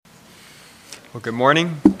Well, good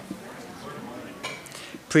morning.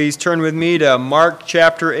 Please turn with me to Mark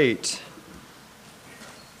chapter 8.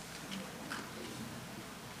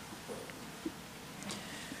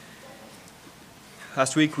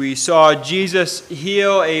 Last week we saw Jesus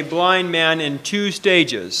heal a blind man in two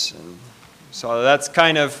stages. So that's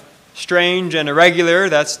kind of strange and irregular.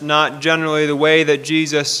 That's not generally the way that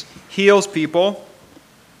Jesus heals people.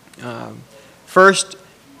 First,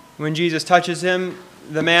 when Jesus touches him,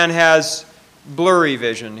 the man has blurry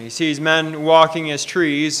vision. He sees men walking as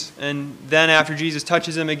trees, and then after Jesus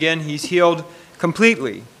touches him again, he's healed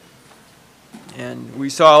completely. And we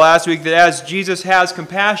saw last week that as Jesus has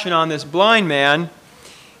compassion on this blind man,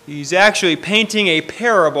 he's actually painting a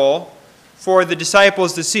parable for the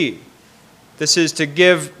disciples to see. This is to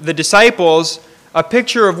give the disciples a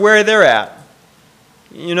picture of where they're at.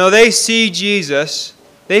 You know, they see Jesus,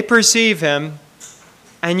 they perceive him,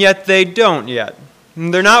 and yet they don't yet.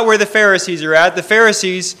 And they're not where the Pharisees are at. The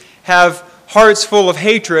Pharisees have hearts full of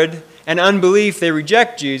hatred and unbelief. They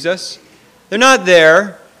reject Jesus. They're not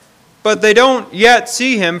there, but they don't yet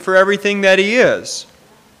see him for everything that he is.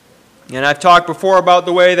 And I've talked before about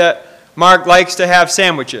the way that Mark likes to have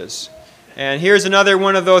sandwiches. And here's another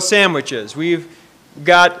one of those sandwiches. We've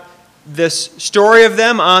got this story of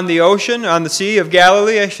them on the ocean, on the Sea of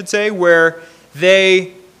Galilee, I should say, where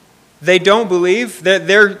they don't believe, that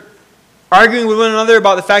they're arguing with one another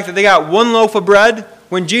about the fact that they got one loaf of bread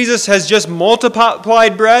when Jesus has just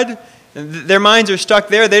multiplied bread. Their minds are stuck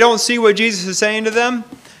there. They don't see what Jesus is saying to them.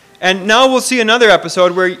 And now we'll see another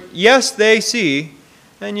episode where, yes, they see,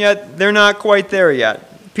 and yet they're not quite there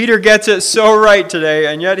yet. Peter gets it so right today,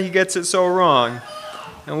 and yet he gets it so wrong.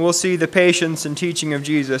 And we'll see the patience and teaching of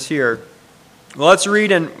Jesus here. Well, let's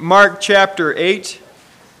read in Mark chapter 8,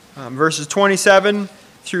 verses 27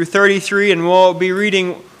 through 33, and we'll be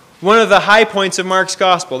reading one of the high points of Mark's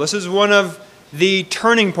gospel. This is one of the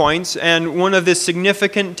turning points and one of the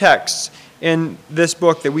significant texts in this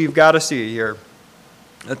book that we've got to see here.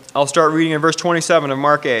 I'll start reading in verse 27 of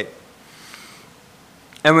Mark 8.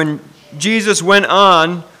 And when Jesus went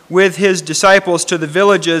on with his disciples to the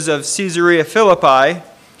villages of Caesarea Philippi,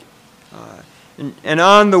 and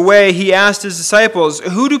on the way he asked his disciples,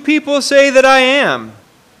 "Who do people say that I am?"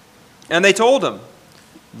 And they told him,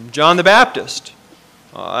 "John the Baptist,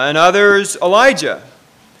 and others Elijah,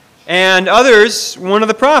 and others one of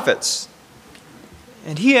the prophets."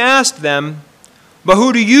 And he asked them, "But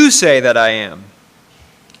who do you say that I am?"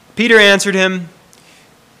 Peter answered him,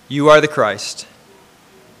 "You are the Christ."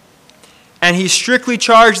 And he strictly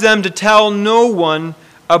charged them to tell no one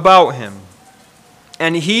about him.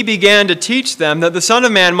 And he began to teach them that the Son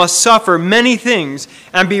of Man must suffer many things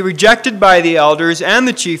and be rejected by the elders and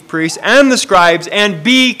the chief priests and the scribes and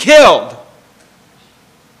be killed,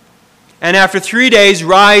 and after 3 days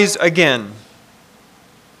rise again.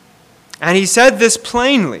 And he said this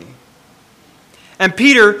plainly. And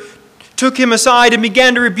Peter took him aside and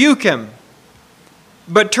began to rebuke him.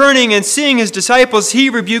 But turning and seeing his disciples,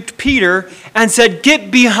 he rebuked Peter and said,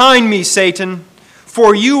 "Get behind me, Satan,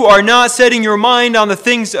 for you are not setting your mind on the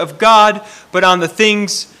things of God, but on the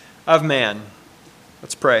things of man."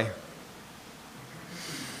 Let's pray.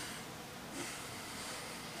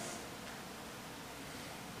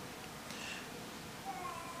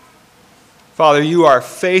 Father, you are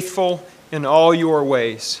faithful in all your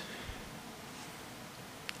ways,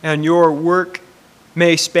 and your work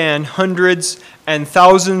may span hundreds and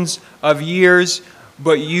thousands of years,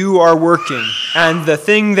 but you are working, and the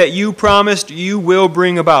thing that you promised you will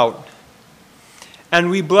bring about.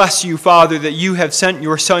 And we bless you, Father, that you have sent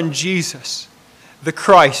your Son Jesus, the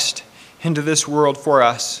Christ, into this world for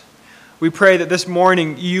us. We pray that this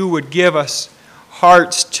morning you would give us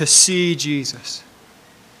hearts to see Jesus,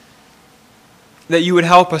 that you would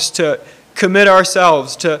help us to commit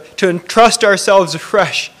ourselves, to entrust ourselves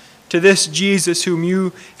afresh to this Jesus whom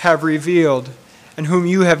you have revealed and whom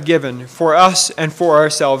you have given for us and for our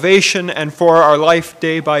salvation and for our life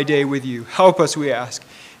day by day with you. Help us, we ask.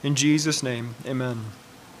 In Jesus' name, amen.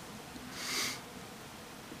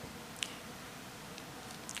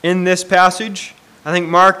 In this passage, I think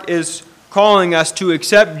Mark is calling us to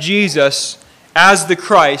accept Jesus as the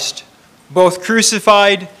Christ, both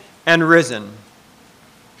crucified and risen.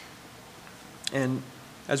 And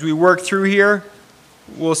as we work through here,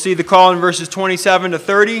 we'll see the call in verses 27 to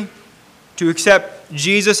 30 to accept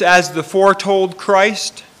Jesus as the foretold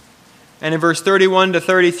Christ, and in verse 31 to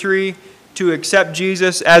 33 to accept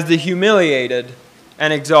Jesus as the humiliated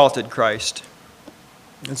and exalted Christ.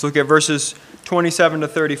 Let's look at verses 27 to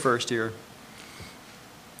 30 first here.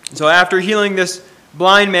 So after healing this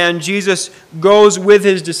blind man, Jesus goes with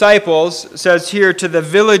his disciples, says here, to the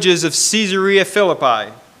villages of Caesarea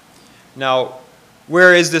Philippi. Now,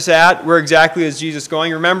 where is this at? Where exactly is Jesus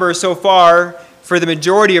going? Remember, so far, for the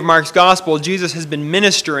majority of Mark's gospel, Jesus has been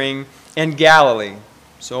ministering in Galilee.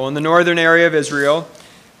 So in the northern area of Israel,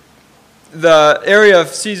 the area of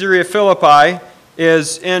Caesarea Philippi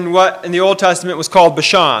is in what in the Old Testament was called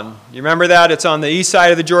Bashan. You remember that? It's on the east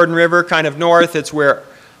side of the Jordan River, kind of north. It's where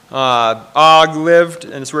Og lived,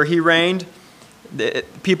 and it's where he reigned. The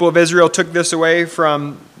people of Israel took this away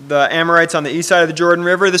from the Amorites on the east side of the Jordan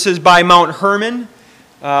River. This is by Mount Hermon,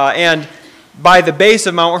 and by the base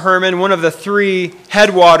of Mount Hermon, one of the three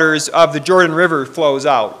headwaters of the Jordan River flows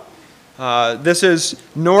out. This is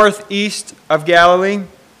northeast of Galilee,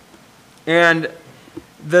 and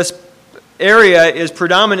this area is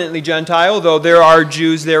predominantly Gentile, though there are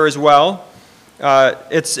Jews there as well.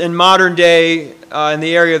 It's in modern day in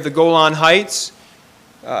the area of the Golan Heights.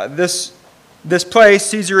 This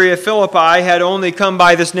place, Caesarea Philippi, had only come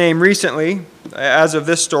by this name recently, as of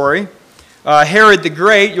this story. Herod the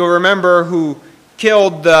Great, you'll remember, who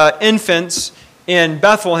killed the infants in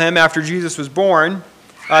Bethlehem after Jesus was born,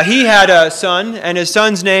 he had a son, and his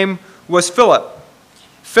son's name was Philip.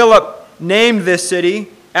 Philip named this city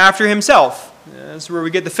after himself. That's where we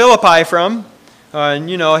get the Philippi from. And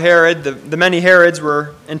you know, Herod, the many Herods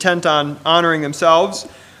were intent on honoring themselves.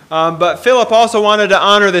 But Philip also wanted to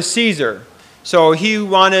honor the Caesar. So he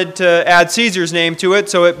wanted to add Caesar's name to it,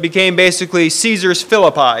 so it became basically Caesar's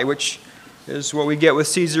Philippi, which is what we get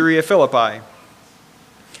with Caesarea Philippi.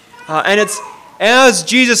 And it's as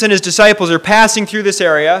Jesus and his disciples are passing through this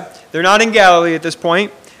area, they're not in Galilee at this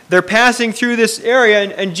point, they're passing through this area,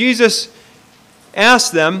 and Jesus asks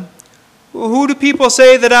them, "Who do people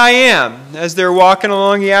say that I am?" As they're walking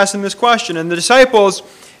along, he asks them this question. And the disciples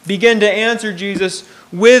begin to answer Jesus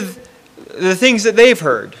with the things that they've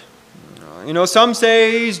heard. You know, some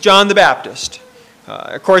say he's John the Baptist.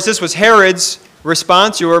 Of course, this was Herod's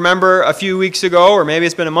response. You'll remember a few weeks ago, or maybe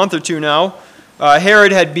it's been a month or two now,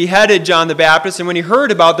 Herod had beheaded John the Baptist, and when he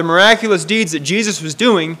heard about the miraculous deeds that Jesus was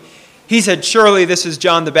doing, he said, "Surely this is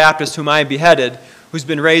John the Baptist whom I beheaded, who's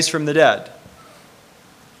been raised from the dead."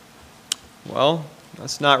 Well,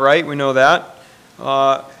 that's not right. We know that.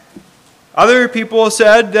 Other people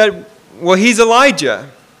said that, well, he's Elijah.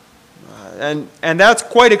 And that's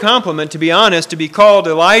quite a compliment, to be honest, to be called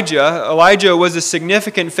Elijah. Elijah was a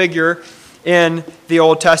significant figure in the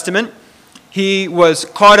Old Testament. He was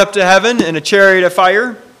caught up to heaven in a chariot of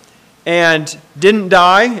fire and didn't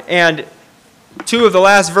die. And two of the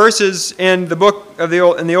last verses in the book of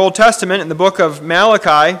in the Old Testament, in the book of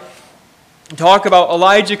Malachi, talk about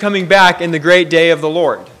Elijah coming back in the great day of the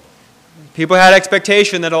Lord. People had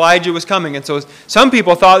expectation that Elijah was coming, and so some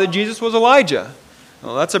people thought that Jesus was Elijah.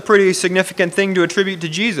 Well, that's a pretty significant thing to attribute to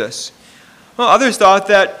Jesus. Well, others thought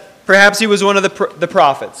that perhaps he was one of the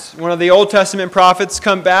prophets, one of the Old Testament prophets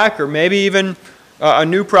come back, or maybe even a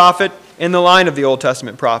new prophet in the line of the Old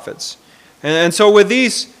Testament prophets. And so with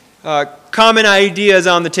these common ideas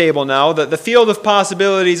on the table now, the field of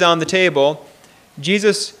possibilities on the table,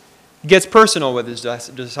 Jesus gets personal with his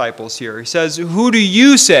disciples here. He says, "Who do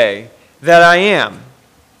you say that I am?"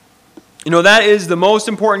 You know, that is the most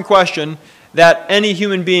important question that any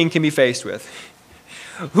human being can be faced with.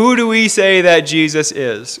 Who do we say that Jesus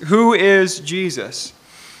is? Who is Jesus?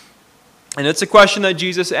 And it's a question that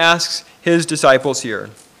Jesus asks his disciples here.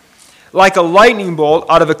 Like a lightning bolt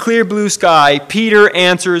out of a clear blue sky, Peter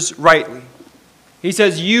answers rightly. He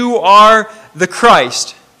says, "You are the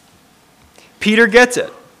Christ." Peter gets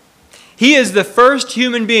it. He is the first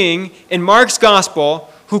human being in Mark's gospel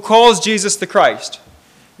who calls Jesus the Christ.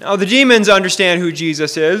 Now, the demons understand who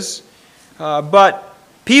Jesus is, but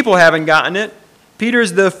people haven't gotten it.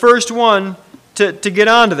 Peter's the first one to get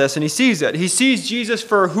onto this, and he sees it. He sees Jesus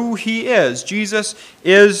for who he is. Jesus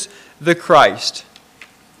is the Christ.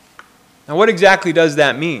 Now, what exactly does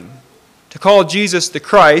that mean? To call Jesus the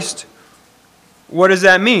Christ, what does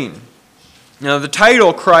that mean? Now, the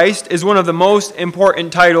title Christ is one of the most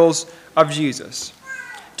important titles of Jesus.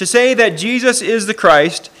 To say that Jesus is the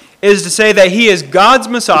Christ is to say that he is God's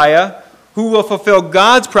Messiah who will fulfill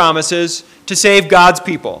God's promises to save God's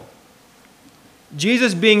people.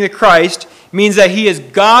 Jesus being the Christ means that he is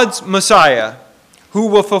God's Messiah who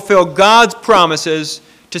will fulfill God's promises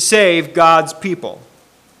to save God's people.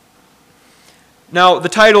 Now, the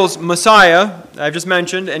titles Messiah, I've just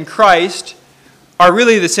mentioned, and Christ are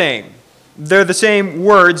really the same. They're the same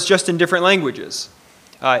words, just in different languages.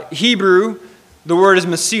 Hebrew, the word is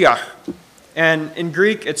Messiah, and in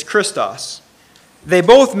Greek, it's Christos. They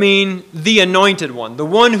both mean the anointed one, the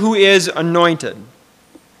one who is anointed.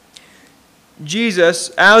 Jesus,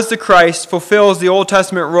 as the Christ, fulfills the Old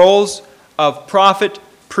Testament roles of prophet,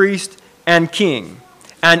 priest, and king.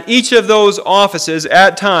 And each of those offices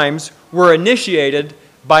at times were initiated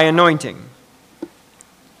by anointing.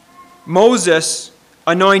 Moses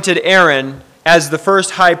anointed Aaron as the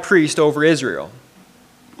first high priest over Israel.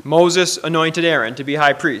 Moses anointed Aaron to be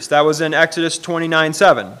high priest. That was in Exodus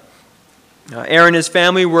 29:7. Aaron and his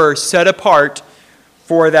family were set apart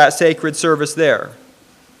for that sacred service there.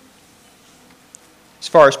 As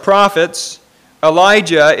far as prophets,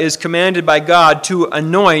 Elijah is commanded by God to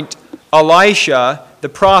anoint Elisha, the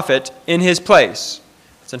prophet, in his place.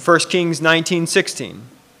 It's in 1 Kings 19:16.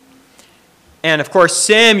 And of course,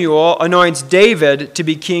 Samuel anoints David to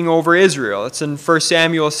be king over Israel. It's in 1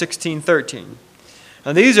 Samuel 16:13.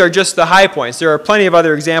 Now, these are just the high points. There are plenty of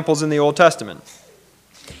other examples in the Old Testament.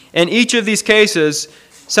 In each of these cases,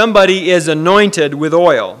 somebody is anointed with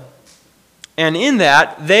oil. And in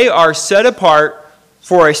that, they are set apart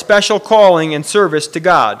for a special calling and service to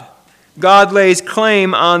God. God lays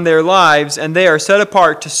claim on their lives, and they are set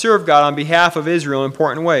apart to serve God on behalf of Israel in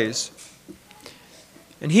important ways.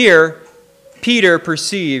 And here, Peter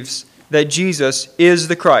perceives that Jesus is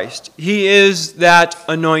the Christ. He is that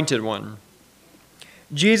anointed one.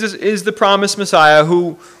 Jesus is the promised Messiah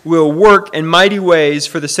who will work in mighty ways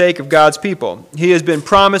for the sake of God's people. He has been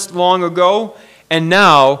promised long ago, and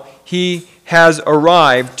now he has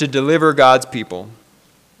arrived to deliver God's people.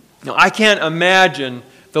 Now, I can't imagine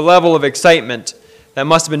the level of excitement that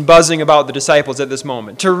must have been buzzing about the disciples at this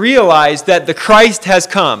moment, to realize that the Christ has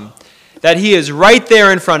come, that he is right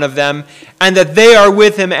there in front of them, and that they are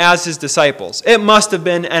with him as his disciples. It must have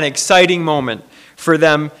been an exciting moment for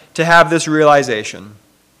them to have this realization.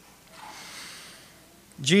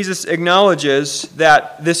 Jesus acknowledges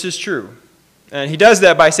that this is true. And he does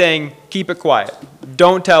that by saying, keep it quiet.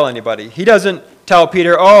 Don't tell anybody. He doesn't tell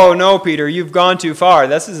Peter, oh, no, Peter, you've gone too far.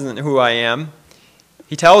 This isn't who I am.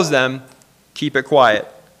 He tells them, keep it quiet.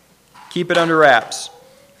 Keep it under wraps.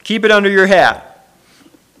 Keep it under your hat.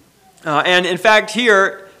 And in fact,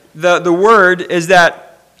 here, the word is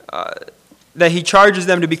that he charges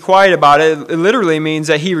them to be quiet about it. It literally means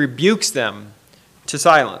that he rebukes them to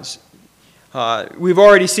silence. We've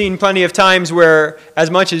already seen plenty of times where,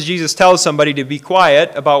 as much as Jesus tells somebody to be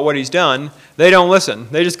quiet about what he's done, they don't listen.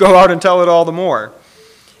 They just go out and tell it all the more.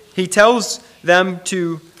 He tells them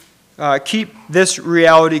to keep this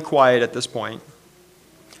reality quiet at this point.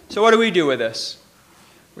 So what do we do with this?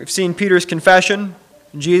 We've seen Peter's confession.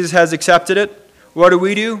 Jesus has accepted it. What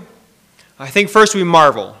do? I think first we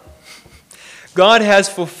marvel. God has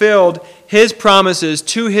fulfilled his promises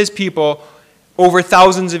to his people over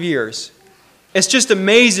thousands of years. It's just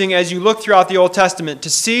amazing as you look throughout the Old Testament to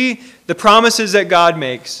see the promises that God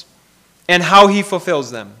makes and how he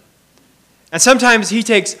fulfills them. And sometimes he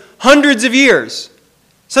takes hundreds of years,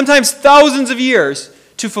 sometimes thousands of years,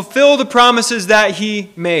 to fulfill the promises that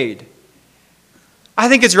he made. I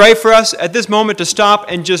think it's right for us at this moment to stop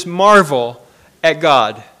and just marvel at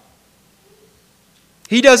God.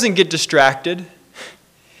 He doesn't get distracted.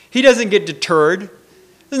 He doesn't get deterred.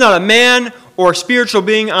 There's not a man or spiritual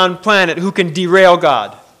being on planet who can derail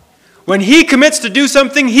God. When he commits to do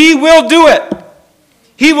something, he will do it.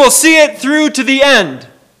 He will see it through to the end.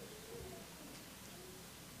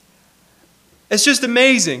 It's just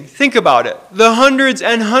amazing. Think about it. The hundreds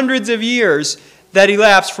and hundreds of years that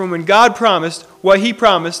elapsed from when God promised what he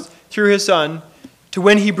promised through his Son to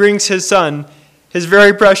when he brings his Son, his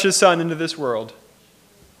very precious Son, into this world.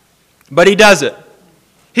 But he does it.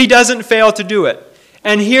 He doesn't fail to do it.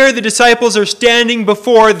 And here the disciples are standing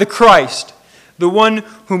before the Christ, the one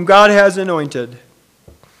whom God has anointed.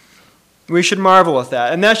 We should marvel at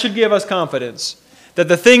that. And that should give us confidence that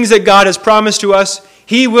the things that God has promised to us,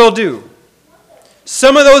 he will do.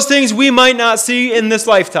 Some of those things we might not see in this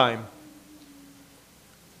lifetime.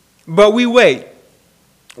 But we wait.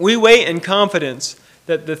 We wait in confidence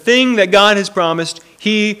that the thing that God has promised,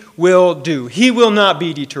 he will do. He will not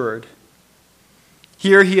be deterred.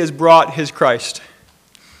 Here he has brought his Christ.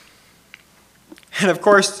 And of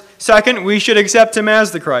course, second, we should accept him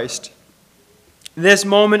as the Christ. This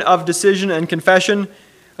moment of decision and confession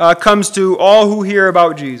comes to all who hear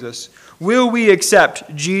about Jesus. Will we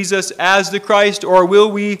accept Jesus as the Christ, or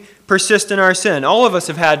will we persist in our sin? All of us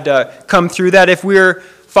have had to come through that. If we're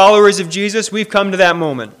followers of Jesus, we've come to that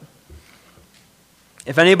moment.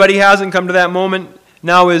 If anybody hasn't come to that moment,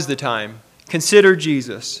 now is the time. Consider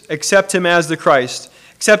Jesus. Accept him as the Christ.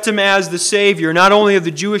 Accept him as the Savior, not only of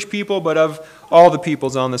the Jewish people, but of all the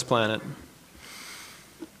peoples on this planet.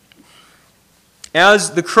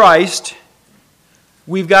 As the Christ,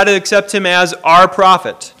 we've got to accept him as our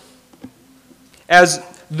prophet, as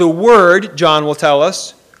the Word, John will tell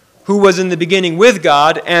us, who was in the beginning with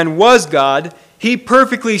God and was God, he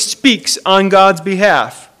perfectly speaks on God's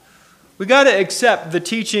behalf. We got to accept the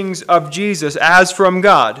teachings of Jesus as from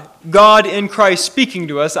God. God in Christ speaking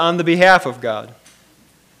to us on the behalf of God.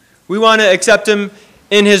 We want to accept him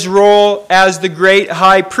in his role as the great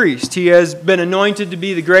high priest. He has been anointed to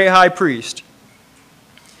be the great high priest.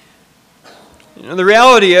 The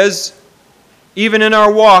reality is, even in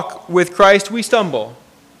our walk with Christ, we stumble.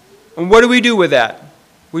 And what do we do with that?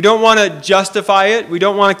 We don't want to justify it. We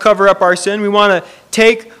don't want to cover up our sin. We want to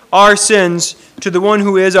take our sins to the one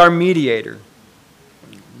who is our mediator.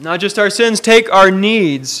 Not just our sins, take our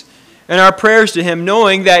needs and our prayers to him,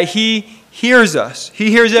 knowing that he hears us. He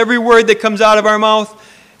hears every word that comes out of our mouth,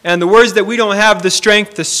 and the words that we don't have the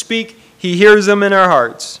strength to speak, he hears them in our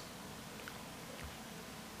hearts.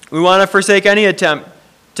 We want to forsake any attempt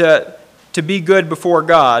to be good before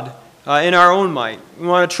God in our own might. We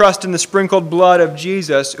want to trust in the sprinkled blood of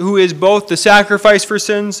Jesus, who is both the sacrifice for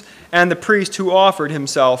sins and the priest who offered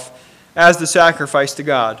himself as the sacrifice to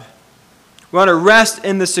God. We want to rest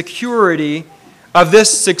in the security of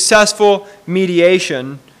this successful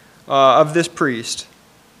mediation of this priest.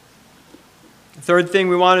 The third thing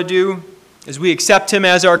we want to do is we accept him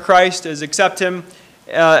as our Christ, is accept him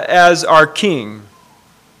as our King.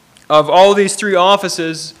 Of all these three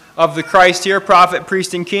offices of the Christ here, prophet,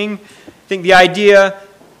 priest, and king, I think the idea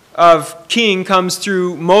of king comes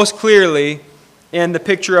through most clearly in the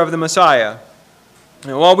picture of the Messiah.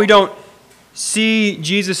 And while we don't see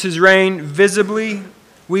Jesus' reign visibly,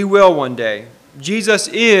 we will one day. Jesus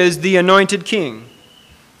is the anointed king.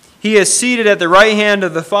 He is seated at the right hand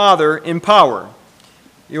of the Father in power.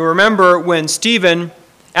 You'll remember when Stephen,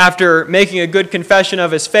 after making a good confession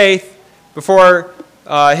of his faith before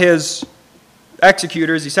his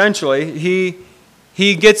executors, essentially,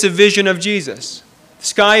 he gets a vision of Jesus. The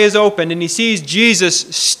sky is opened, and he sees Jesus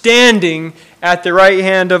standing at the right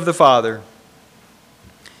hand of the Father.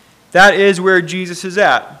 That is where Jesus is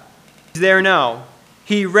at. He's there now.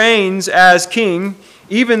 He reigns as king,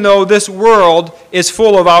 even though this world is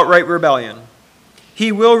full of outright rebellion.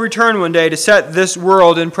 He will return one day to set this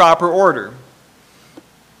world in proper order.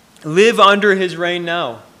 Live under his reign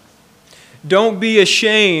now. Don't be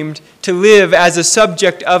ashamed to live as a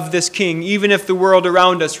subject of this king, even if the world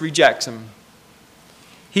around us rejects him.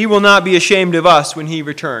 He will not be ashamed of us when he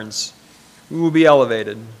returns. We will be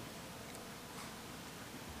elevated.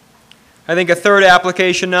 I think a third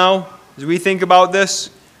application now, as we think about this,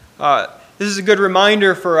 this is a good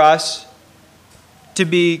reminder for us to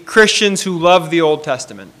be Christians who love the Old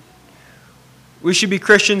Testament. We should be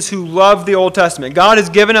Christians who love the Old Testament. God has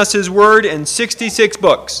given us his word in 66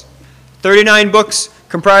 books. 39 books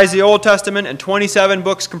comprise the Old Testament, and 27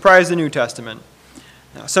 books comprise the New Testament.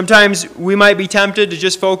 Now, sometimes we might be tempted to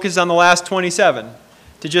just focus on the last 27,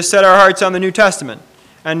 to just set our hearts on the New Testament,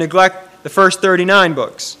 and neglect the first 39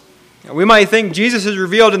 books. Now, we might think Jesus is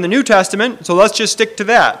revealed in the New Testament, so let's just stick to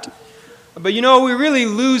that. But we really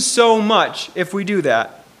lose so much if we do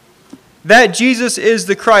that. That Jesus is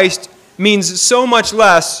the Christ means so much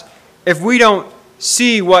less if we don't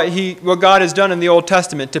see what God has done in the Old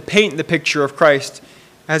Testament to paint the picture of Christ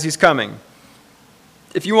as he's coming.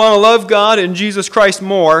 If you want to love God and Jesus Christ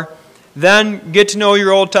more, then get to know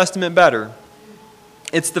your Old Testament better.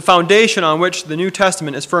 It's the foundation on which the New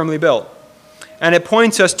Testament is firmly built. And it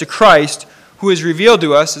points us to Christ, who is revealed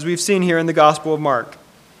to us, as we've seen here in the Gospel of Mark.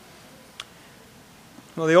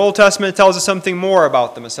 Well, the Old Testament tells us something more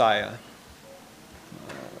about the Messiah.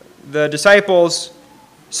 The disciples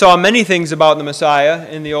saw many things about the Messiah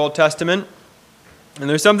in the Old Testament, and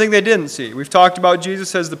there's something they didn't see. We've talked about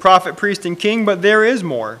Jesus as the prophet, priest, and king, but there is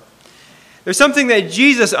more. There's something that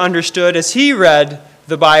Jesus understood as he read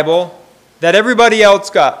the Bible that everybody else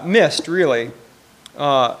missed, really.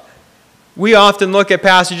 We often look at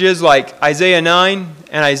passages like Isaiah 9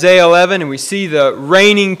 and Isaiah 11, and we see the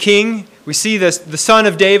reigning king. We see the son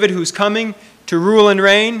of David who's coming to rule and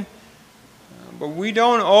reign. But we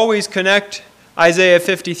don't always connect Isaiah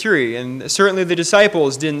 53, and certainly the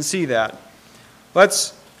disciples didn't see that.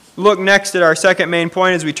 Let's look next at our second main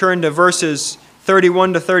point as we turn to verses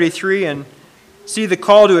 31 to 33 and see the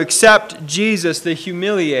call to accept Jesus, the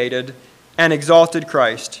humiliated and exalted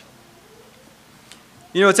Christ.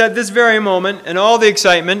 It's at this very moment, in all the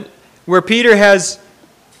excitement, where Peter has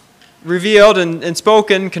revealed and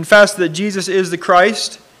spoken, confessed that Jesus is the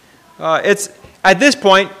Christ. It's at this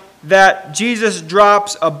point that Jesus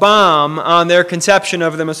drops a bomb on their conception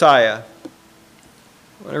of the Messiah.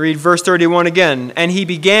 I want to read verse 31 again. And he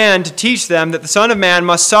began to teach them that the Son of Man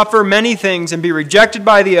must suffer many things and be rejected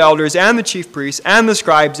by the elders and the chief priests and the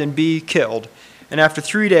scribes and be killed, and after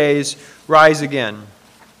 3 days rise again.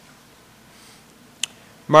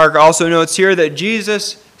 Mark also notes here that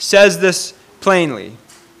Jesus says this plainly.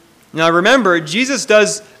 Now remember, Jesus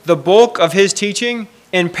does the bulk of his teaching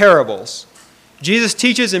in parables. Jesus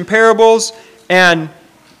teaches in parables, and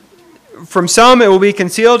from some it will be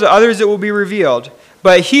concealed, to others it will be revealed.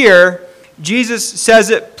 But here, Jesus says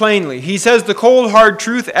it plainly. He says the cold, hard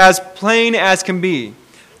truth as plain as can be.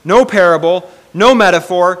 No parable, no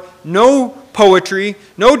metaphor, no poetry,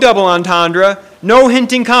 no double entendre, no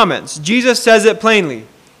hinting comments. Jesus says it plainly.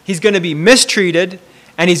 He's going to be mistreated,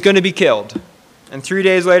 and he's going to be killed. And 3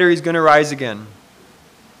 days later, he's going to rise again.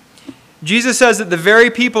 Jesus says that the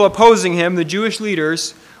very people opposing him, the Jewish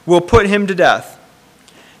leaders, will put him to death.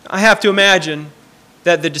 I have to imagine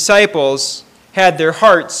that the disciples had their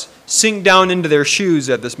hearts sink down into their shoes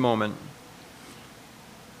at this moment.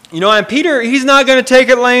 And Peter, he's not going to take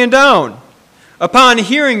it laying down. Upon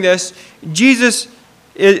hearing this,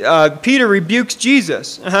 Peter rebukes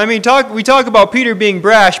Jesus. I mean, we talk about Peter being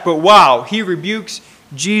brash, but wow, he rebukes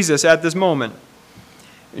Jesus at this moment.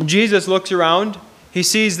 And Jesus looks around. He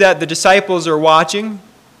sees that the disciples are watching,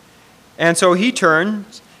 and so he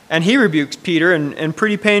turns and he rebukes Peter in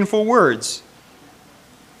pretty painful words.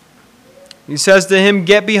 He says to him,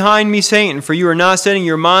 "Get behind me, Satan, for you are not setting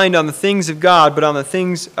your mind on the things of God, but on the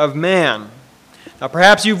things of man." Now,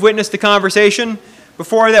 perhaps you've witnessed a conversation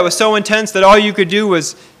before that was so intense that all you could do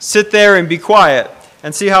was sit there and be quiet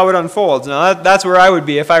and see how it unfolds. Now, that's where I would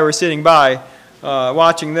be if I were sitting by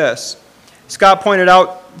watching this. Scott pointed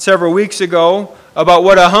out several weeks ago about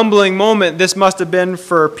what a humbling moment this must have been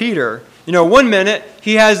for Peter. 1 minute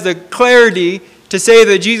he has the clarity to say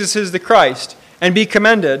that Jesus is the Christ and be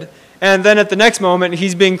commended, and then at the next moment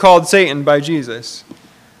he's being called Satan by Jesus.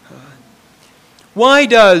 Why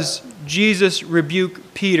does Jesus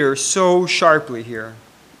rebuke Peter so sharply here?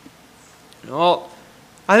 Well,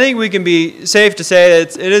 I think we can be safe to say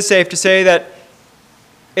that it is safe to say that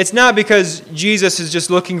it's not because Jesus is just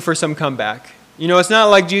looking for some comeback. It's not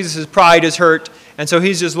like Jesus' pride is hurt, and so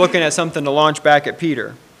he's just looking at something to launch back at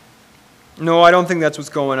Peter. No, I don't think that's what's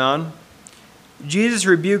going on. Jesus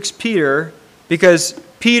rebukes Peter because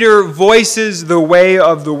Peter voices the way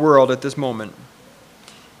of the world at this moment.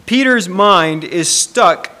 Peter's mind is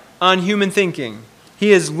stuck on human thinking.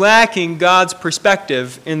 He is lacking God's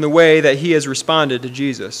perspective in the way that he has responded to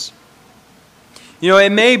Jesus.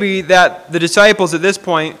 It may be that the disciples at this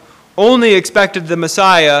point only expected the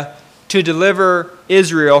Messiah to deliver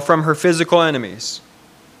Israel from her physical enemies.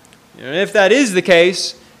 If that is the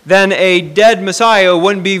case, then a dead Messiah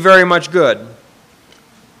wouldn't be very much good.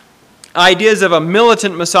 Ideas of a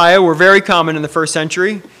militant Messiah were very common in the first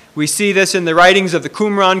century. We see this in the writings of the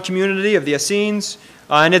Qumran community of the Essenes,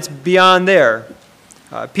 and it's beyond there.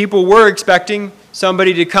 People were expecting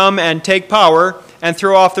somebody to come and take power and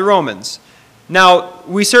throw off the Romans. Now,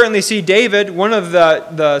 we certainly see David. One of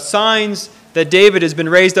the signs that David has been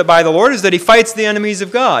raised up by the Lord is that he fights the enemies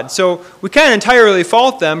of God. So we can't entirely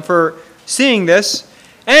fault them for seeing this.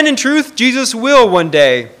 And in truth, Jesus will one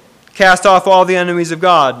day cast off all the enemies of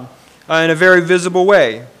God in a very visible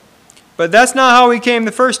way. But that's not how he came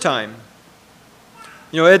the first time.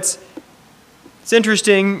 It's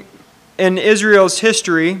interesting. In Israel's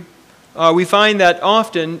history, we find that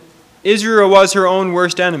often Israel was her own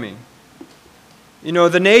worst enemy.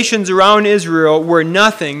 The nations around Israel were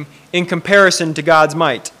nothing in comparison to God's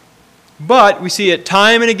might. But we see it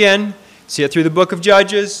time and again, see it through the book of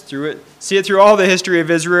Judges, see it through all the history of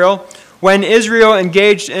Israel. When Israel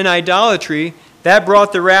engaged in idolatry, that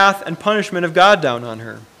brought the wrath and punishment of God down on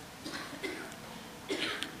her.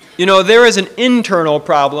 There is an internal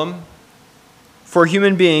problem for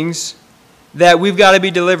human beings that we've got to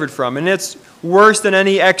be delivered from, and it's worse than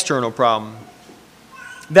any external problem.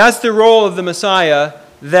 That's the role of the Messiah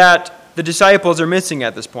that the disciples are missing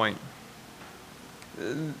at this point.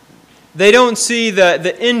 They don't see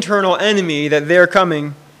the internal enemy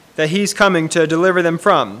that he's coming to deliver them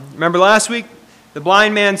from. Remember last week, the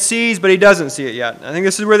blind man sees, but he doesn't see it yet. I think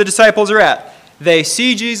this is where the disciples are at. They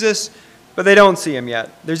see Jesus, but they don't see him yet.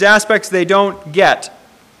 There's aspects they don't get.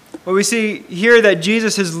 But we see here that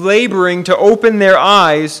Jesus is laboring to open their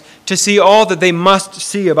eyes to see all that they must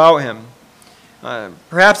see about him.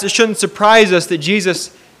 Perhaps it shouldn't surprise us that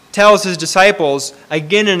Jesus tells his disciples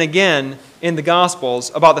again and again in the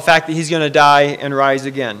Gospels about the fact that he's going to die and rise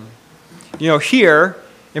again. Here,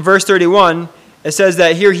 in verse 31, it says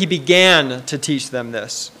that here he began to teach them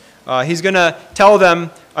this. He's going to tell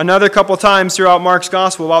them another couple times throughout Mark's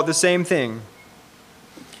Gospel about the same thing.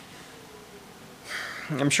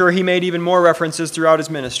 I'm sure he made even more references throughout his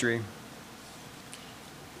ministry.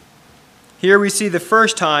 Here we see the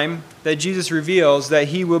first time that Jesus reveals that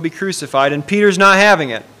he will be crucified, and Peter's not having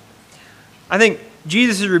it. I think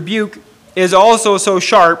Jesus' rebuke is also so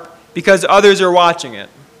sharp because others are watching it.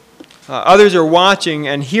 Others are watching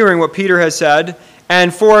and hearing what Peter has said,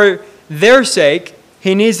 and for their sake,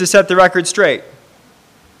 he needs to set the record straight.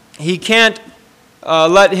 He can't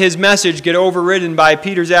let his message get overridden by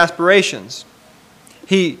Peter's aspirations.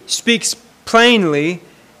 He speaks plainly,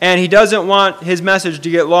 and he doesn't want his message to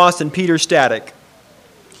get lost in Peter's static.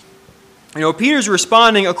 Peter's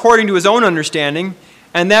responding according to his own understanding,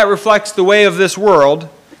 and that reflects the way of this world,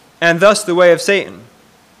 and thus the way of Satan.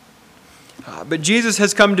 But Jesus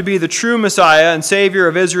has come to be the true Messiah and Savior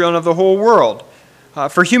of Israel and of the whole world.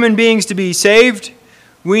 For human beings to be saved,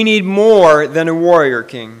 we need more than a warrior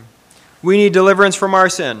king. We need deliverance from our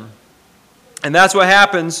sin. And that's what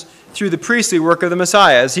happens through the priestly work of the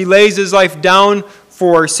Messiah. As he lays his life down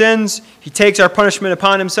for sins, he takes our punishment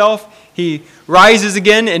upon himself. He rises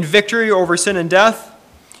again in victory over sin and death.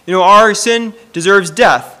 Our sin deserves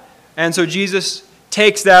death, and so Jesus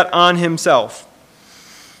takes that on himself.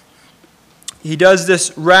 He does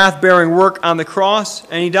this wrath-bearing work on the cross,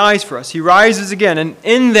 and he dies for us. He rises again, and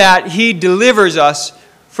in that he delivers us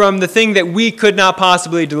from the thing that we could not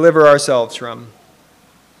possibly deliver ourselves from.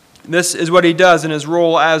 This is what he does in his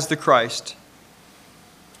role as the Christ.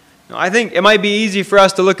 Now, I think it might be easy for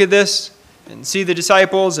us to look at this and see the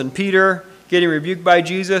disciples and Peter getting rebuked by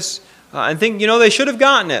Jesus and think, they should have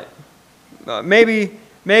gotten it. Maybe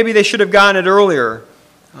they should have gotten it earlier.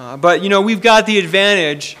 But we've got the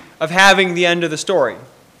advantage of having the end of the story.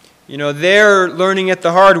 They're learning it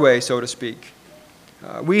the hard way, so to speak.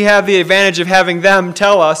 We have the advantage of having them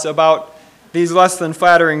tell us about these less than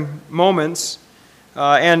flattering moments.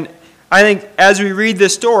 And I think as we read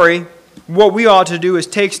this story, what we ought to do is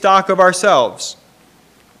take stock of ourselves.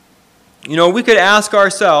 We could ask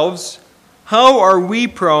ourselves, how are we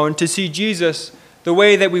prone to see Jesus the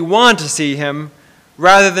way that we want to see him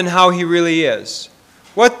rather than how he really is?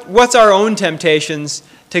 What's our own temptations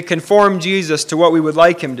to conform Jesus to what we would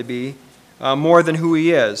like him to be more than who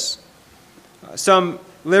he is? Some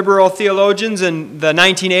liberal theologians in the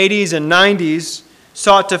 1980s and 90s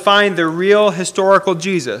sought to find the real historical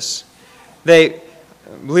Jesus. They,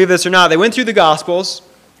 believe this or not, they went through the Gospels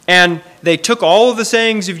and they took all of the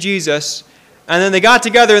sayings of Jesus and then they got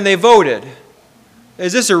together and they voted.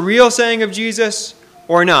 Is this a real saying of Jesus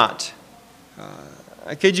or not?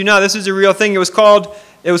 I kid you not, this is a real thing. It was called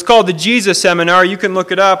the Jesus Seminar. You can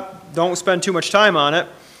look it up. Don't spend too much time on it.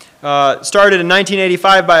 Started in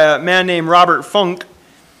 1985 by a man named Robert Funk.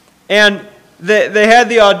 And they had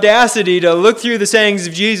the audacity to look through the sayings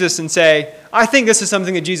of Jesus and say, I think this is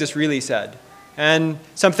something that Jesus really said. And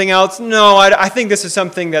something else, no, I think this is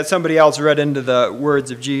something that somebody else read into the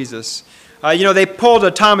words of Jesus. They pulled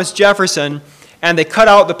a Thomas Jefferson and they cut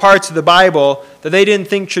out the parts of the Bible that they didn't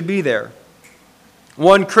think should be there.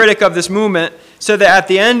 One critic of this movement said that at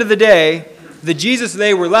the end of the day, the Jesus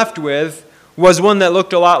they were left with was one that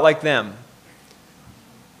looked a lot like them.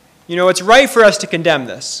 It's right for us to condemn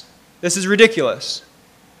this. This is ridiculous.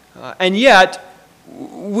 And yet,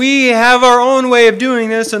 we have our own way of doing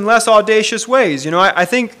this in less audacious ways. I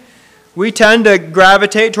think we tend to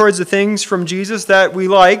gravitate towards the things from Jesus that we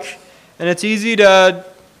like, and it's easy to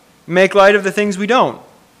make light of the things we don't.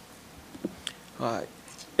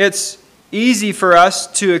 It's easy for us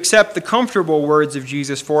to accept the comfortable words of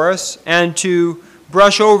Jesus for us and to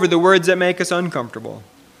brush over the words that make us uncomfortable.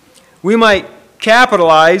 We might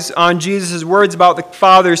capitalize on Jesus' words about the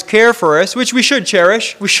Father's care for us, which we should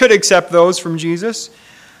cherish. We should accept those from Jesus.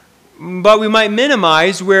 But we might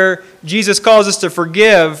minimize where Jesus calls us to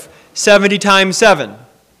forgive 70 times 7.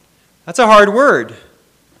 That's a hard word.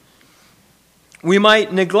 We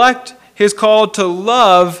might neglect his call to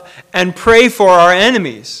love and pray for our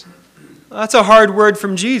enemies. That's a hard word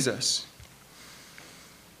from Jesus.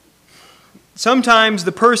 Sometimes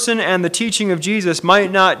the person and the teaching of Jesus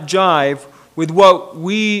might not jive with what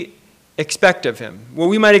we expect of him, what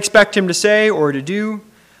we might expect him to say or to do,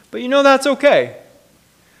 but that's okay.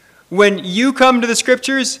 When you come to the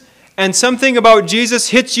Scriptures and something about Jesus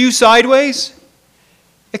hits you sideways,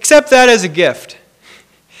 accept that as a gift.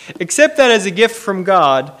 Accept that as a gift from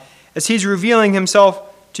God as he's revealing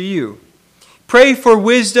himself to you. Pray for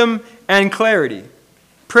wisdom and clarity.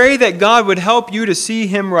 Pray that God would help you to see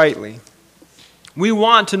him rightly. We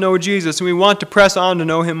want to know Jesus, and we want to press on to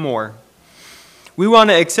know him more. We want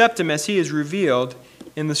to accept him as he is revealed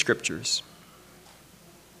in the Scriptures.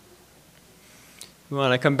 We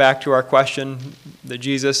want to come back to our question that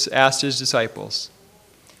Jesus asked his disciples.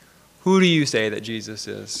 Who do you say that Jesus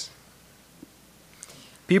is?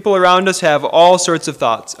 People around us have all sorts of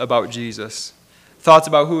thoughts about Jesus. Thoughts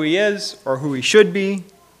about who he is or who he should be.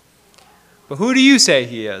 But who do you say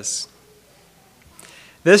he is?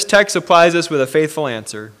 This text supplies us with a faithful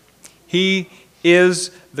answer. He is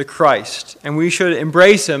the Christ, and we should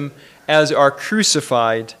embrace him as our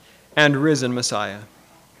crucified and risen Messiah.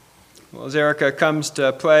 Well, as Erica comes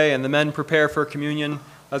to play and the men prepare for communion,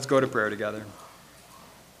 let's go to prayer together.